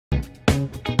The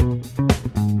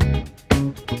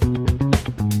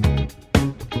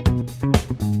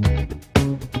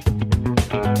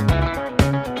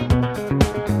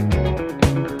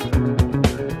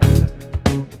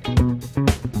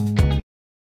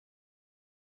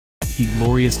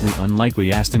gloriously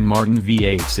unlikely Aston Martin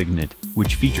V8 Cygnet,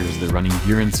 which features the running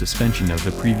gear and suspension of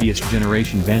the previous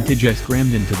generation Vantage S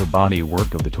crammed into the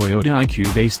bodywork of the Toyota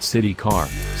IQ-based city car,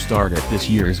 starred at this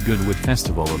year's Goodwood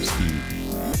Festival of Speed.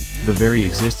 The very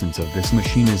existence of this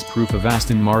machine is proof of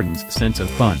Aston Martin's sense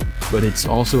of fun, but it's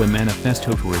also a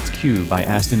manifesto for its Q by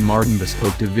Aston Martin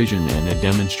bespoke division and a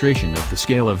demonstration of the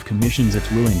scale of commissions it's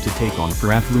willing to take on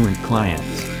for affluent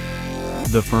clients.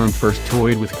 The firm first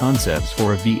toyed with concepts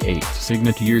for a V8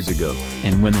 Cygnet years ago,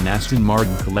 and when an Aston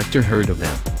Martin collector heard of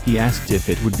them, he asked if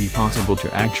it would be possible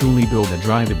to actually build a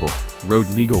drivable,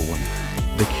 road-legal one.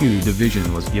 The Q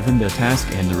division was given the task,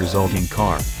 and the resulting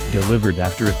car, delivered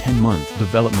after a 10-month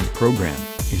development program,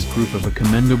 is proof of a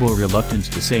commendable reluctance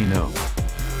to say no.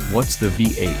 What's the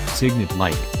V8 Cygnet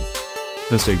like?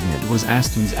 The Cygnet was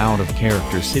Aston's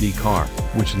out-of-character city car,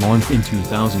 which launched in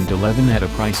 2011 at a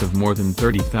price of more than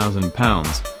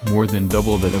 £30,000, more than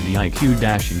double that of the IQ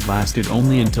and lasted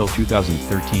only until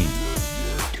 2013.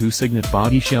 Two Cygnet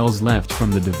body shells left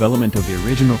from the development of the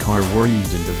original car were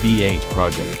used in the V8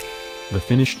 project. The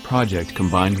finished project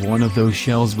combined one of those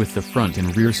shells with the front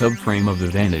and rear subframe of the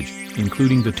Vantage,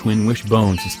 including the twin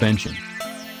wishbone suspension.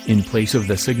 In place of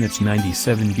the Cygnet's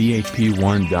 97 bhp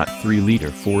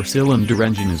 1.3-liter four-cylinder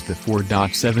engine is the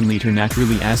 4.7-liter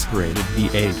naturally aspirated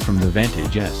V8 from the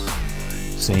Vantage S.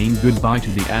 Saying goodbye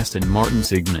to the Aston Martin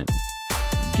Cygnet.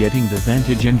 Getting the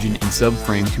Vantage engine and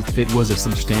subframe to fit was a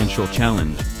substantial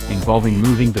challenge, involving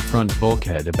moving the front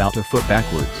bulkhead about a foot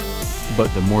backwards.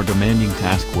 But the more demanding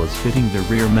task was fitting the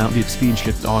rear-mounted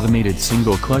speed-shift automated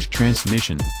single-clutch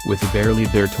transmission, with a barely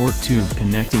there torque tube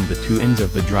connecting the two ends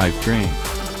of the drivetrain.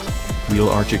 Wheel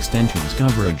arch extensions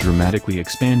cover a dramatically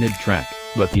expanded track,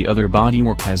 but the other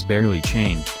bodywork has barely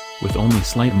changed, with only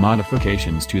slight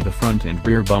modifications to the front and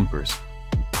rear bumpers.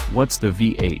 What's the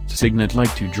V8 Cygnet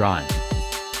like to drive?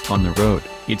 On the road,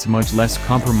 it's much less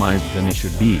compromised than it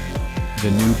should be.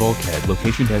 The new bulkhead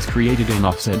location has created an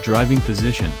offset driving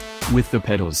position, with the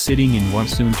pedals sitting in what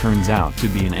soon turns out to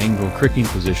be an angle cricking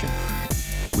position.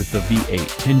 With the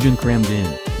V8 engine crammed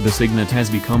in, the Cygnet has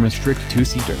become a strict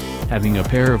two-seater, having a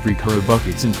pair of recurve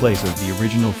buckets in place of the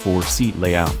original four-seat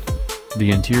layout.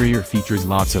 The interior features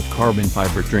lots of carbon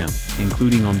fiber trim,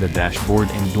 including on the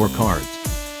dashboard and door cards.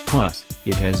 Plus,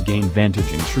 it has gained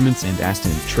Vantage instruments and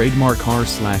Aston's trademark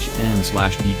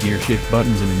R/N/D gear shift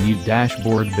buttons and a neat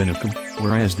dashboard binnacle,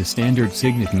 whereas the standard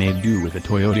Cygnet made do with a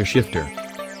Toyota shifter.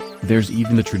 There's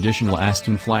even the traditional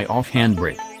Aston fly-off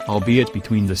handbrake, albeit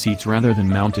between the seats rather than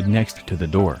mounted next to the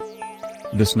door.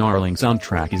 The snarling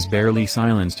soundtrack is barely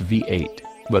silenced V8,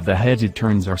 but the heads it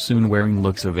turns are soon wearing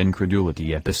looks of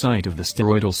incredulity at the sight of the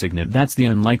steroidal Cygnet that's the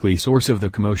unlikely source of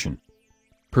the commotion.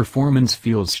 Performance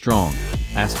feels strong.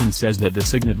 Aston says that the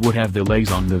Cygnet would have the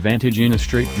legs on the Vantage in a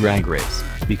straight drag race,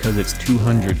 because its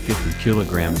 250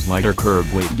 kilograms lighter curb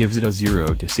weight gives it a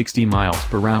 0 to 60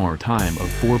 mph time of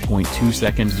 4.2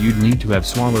 seconds. You'd need to have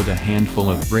swallowed a handful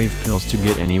of brave pills to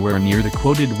get anywhere near the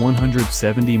quoted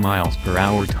 170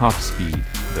 mph top speed,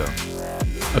 though.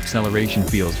 Acceleration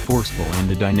feels forceful and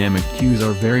the dynamic cues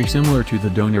are very similar to the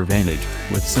donor Vantage,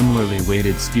 with similarly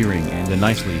weighted steering and a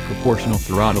nicely proportional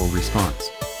throttle response.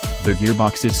 The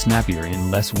gearbox is snappier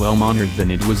and less well-monitored than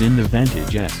it was in the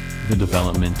Vantage S. The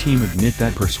development team admit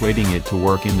that persuading it to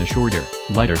work in the shorter,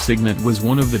 lighter Cygnet was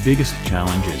one of the biggest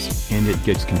challenges, and it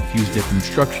gets confused if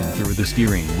instruction through the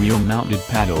steering wheel-mounted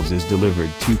paddles is delivered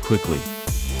too quickly.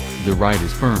 The ride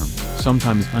is firm,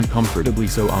 sometimes uncomfortably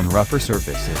so on rougher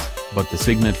surfaces, but the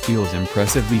Cygnet feels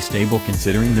impressively stable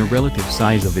considering the relative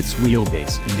size of its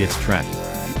wheelbase and its track.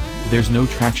 There's no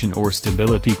traction or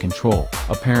stability control,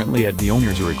 apparently at the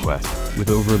owner's request, with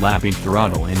overlapping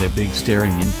throttle and a big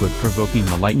steering input provoking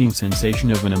the lightning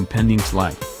sensation of an impending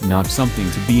slide, not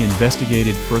something to be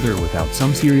investigated further without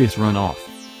some serious runoff.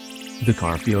 The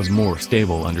car feels more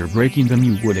stable under braking than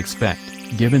you would expect,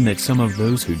 given that some of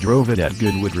those who drove it at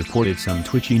Goodwood reported some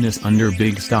twitchiness under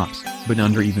big stops, but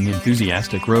under even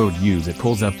enthusiastic road use it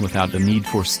pulls up without the need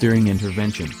for steering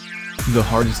intervention. The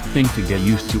hardest thing to get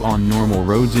used to on normal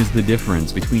roads is the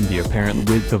difference between the apparent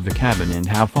width of the cabin and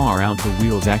how far out the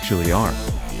wheels actually are.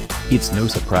 It's no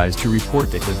surprise to report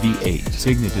that the V8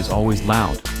 Cygnet is always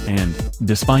loud, and,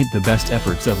 despite the best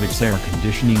efforts of its air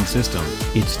conditioning system,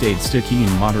 it stayed sticky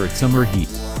in moderate summer heat.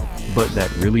 But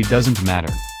that really doesn't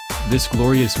matter. This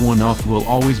glorious one-off will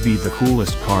always be the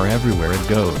coolest car everywhere it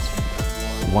goes.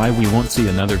 Why we won't see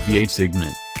another V8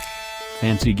 Cygnet?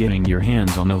 Fancy getting your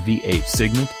hands on a V8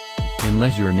 Cygnet?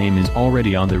 Unless your name is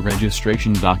already on the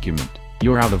registration document,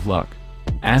 you're out of luck.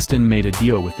 Aston made a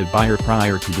deal with the buyer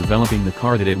prior to developing the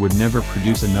car that it would never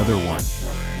produce another one.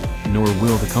 Nor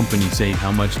will the company say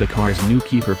how much the car's new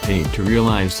keeper paid to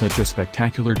realize such a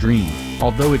spectacular dream,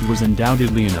 although it was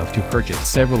undoubtedly enough to purchase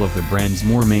several of the brand's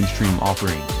more mainstream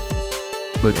offerings.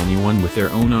 But anyone with their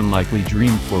own unlikely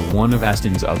dream for one of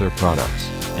Aston's other products,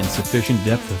 and sufficient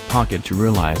depth of pocket to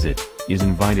realize it, is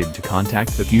invited to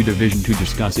contact the Q division to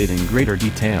discuss it in greater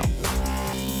detail.